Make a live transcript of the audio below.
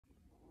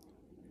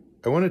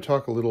I want to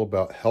talk a little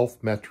about health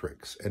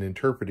metrics and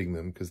interpreting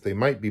them because they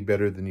might be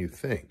better than you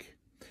think.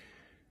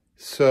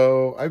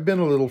 So I've been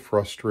a little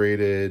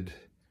frustrated.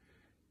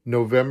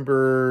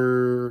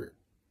 November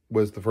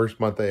was the first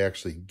month I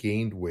actually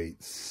gained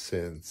weight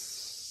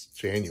since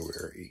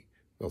January.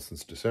 Well,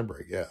 since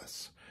December, I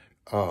guess.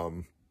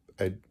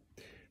 I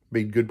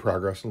made good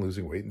progress in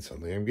losing weight and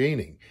suddenly I'm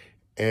gaining.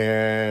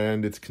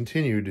 And it's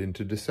continued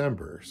into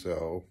December.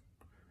 So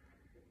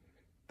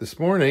this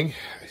morning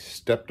I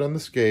stepped on the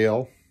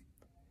scale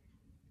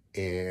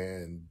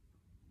and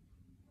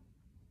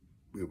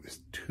it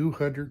was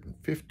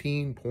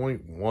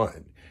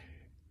 215.1.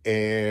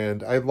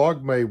 And I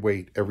logged my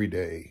weight every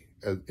day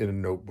in a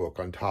notebook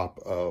on top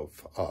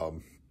of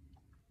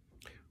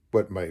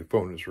what my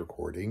phone is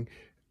recording.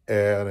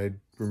 And I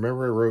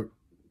remember I wrote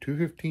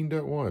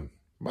 215.1.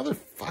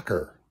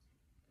 Motherfucker.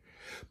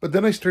 But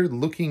then I started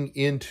looking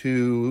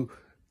into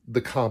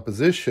the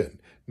composition.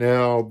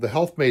 Now, the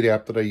HealthMate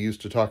app that I used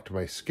to talk to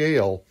my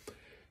scale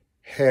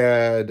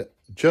had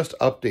just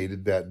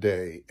updated that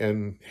day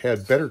and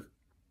had better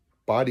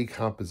body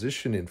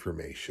composition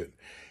information.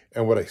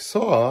 And what I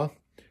saw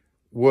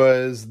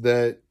was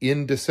that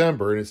in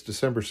December, and it's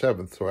December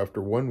 7th, so after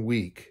 1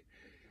 week,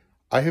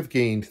 I have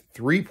gained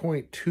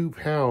 3.2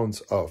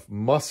 pounds of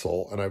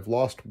muscle and I've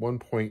lost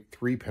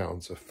 1.3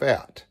 pounds of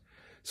fat.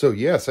 So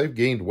yes, I've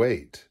gained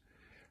weight,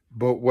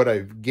 but what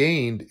I've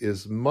gained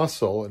is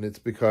muscle, and it's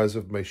because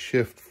of my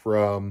shift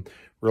from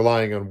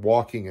relying on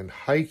walking and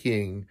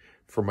hiking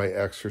for my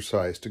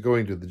exercise to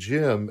going to the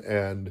gym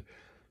and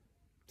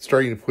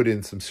starting to put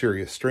in some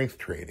serious strength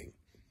training,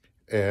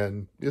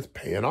 and it's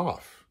paying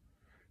off.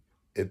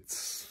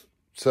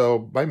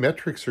 So my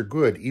metrics are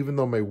good, even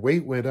though my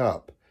weight went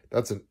up.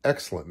 That's an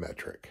excellent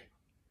metric.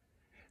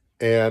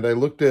 And I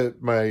looked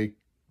at my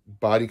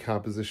body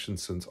composition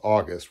since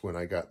August when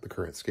I got the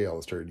current scale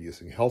and started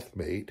using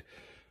HealthMate.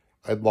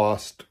 I'd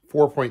lost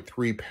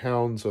 4.3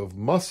 pounds of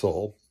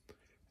muscle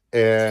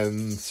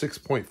and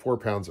 6.4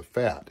 pounds of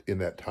fat in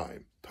that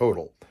time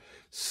total.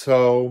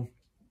 So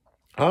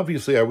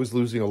obviously I was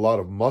losing a lot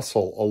of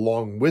muscle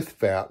along with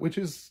fat, which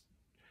is,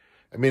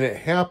 I mean, it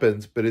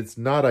happens, but it's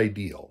not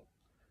ideal.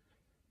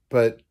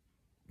 But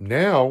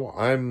now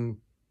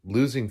I'm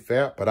losing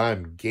fat, but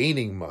I'm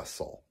gaining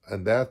muscle.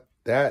 And that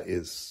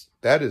is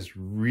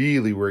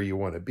really where you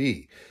want to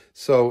be.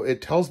 So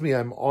it tells me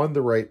I'm on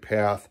the right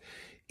path,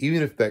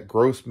 even if that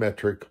gross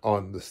metric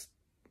on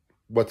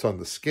what's on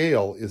the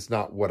scale is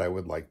not what I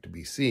would like to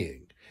be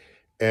seeing.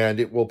 And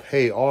it will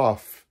pay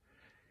off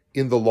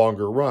in the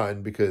longer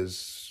run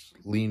because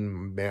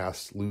lean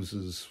mass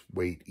loses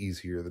weight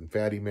easier than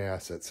fatty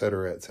mass, et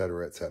cetera, et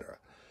cetera, et cetera.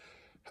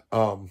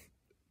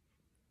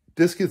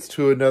 This gets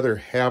to another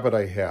habit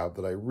I have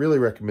that I really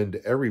recommend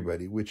to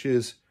everybody, which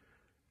is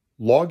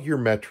log your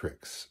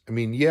metrics. I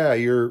mean, yeah,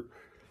 your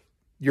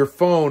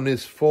phone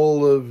is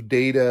full of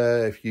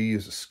data. If you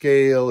use a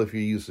scale, if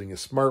you're using a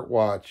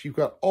smartwatch, you've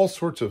got all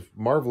sorts of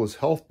marvelous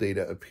health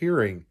data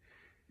appearing.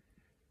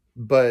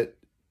 But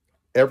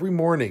every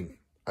morning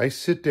I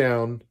sit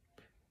down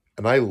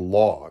and I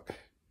log.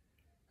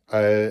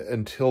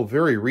 Until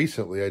very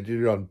recently, I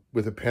did it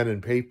with a pen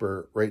and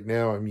paper. Right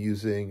now I'm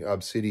using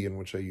Obsidian,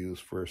 which I use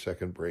for a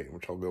second brain,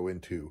 which I'll go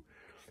into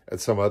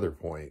at some other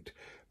point.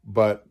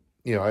 But,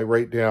 you know, I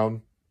write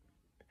down,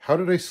 how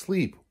did I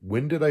sleep?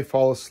 When did I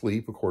fall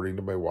asleep according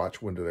to my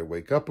watch? When did I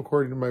wake up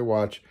according to my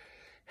watch?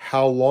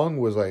 How long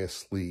was I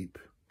asleep?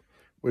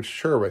 Which,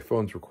 sure, my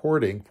phone's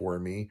recording for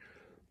me.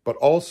 But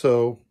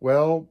also,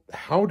 well,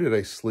 how did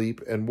I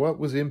sleep and what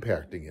was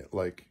impacting it?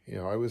 Like, you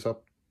know, I was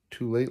up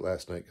too late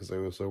last night because I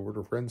was over at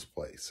a friend's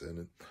place,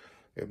 and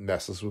it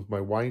messes with my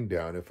wind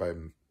down if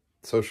I'm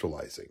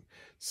socializing.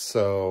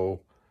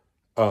 So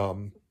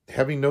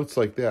having notes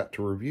like that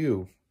to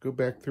review, go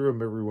back through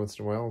them every once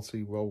in a while and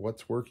see, well,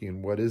 what's working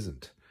and what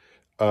isn't.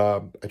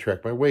 I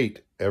track my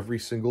weight every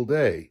single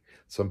day.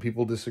 Some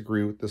people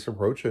disagree with this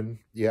approach, and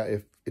yeah,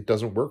 if it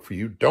doesn't work for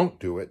you, don't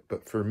do it.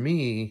 But for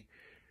me,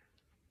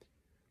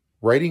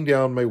 writing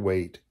down my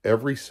weight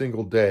every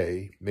single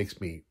day makes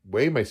me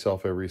weigh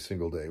myself every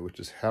single day, which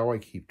is how I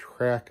keep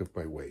track of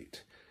my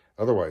weight.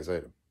 Otherwise, I'd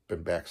have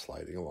been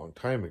backsliding a long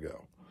time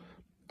ago.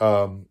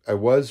 I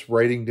was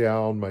writing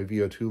down my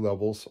VO2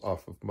 levels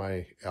off of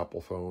my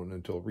Apple phone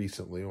until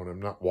recently, when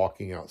I'm not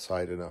walking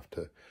outside enough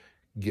to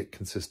get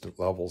consistent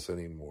levels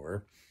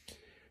anymore.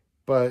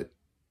 But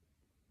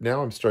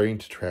now I'm starting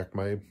to track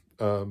my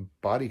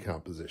body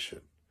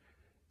composition.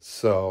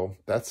 So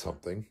that's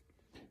something.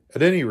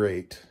 At any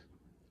rate,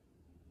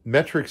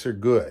 metrics are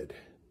good.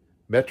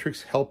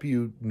 Metrics help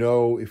you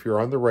know if you're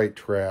on the right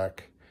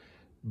track.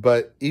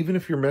 But even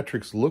if your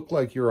metrics look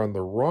like you're on the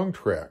wrong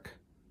track,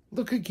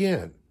 look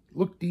again.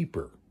 Look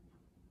deeper.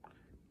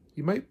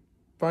 You might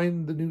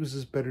find the news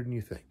is better than you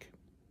think.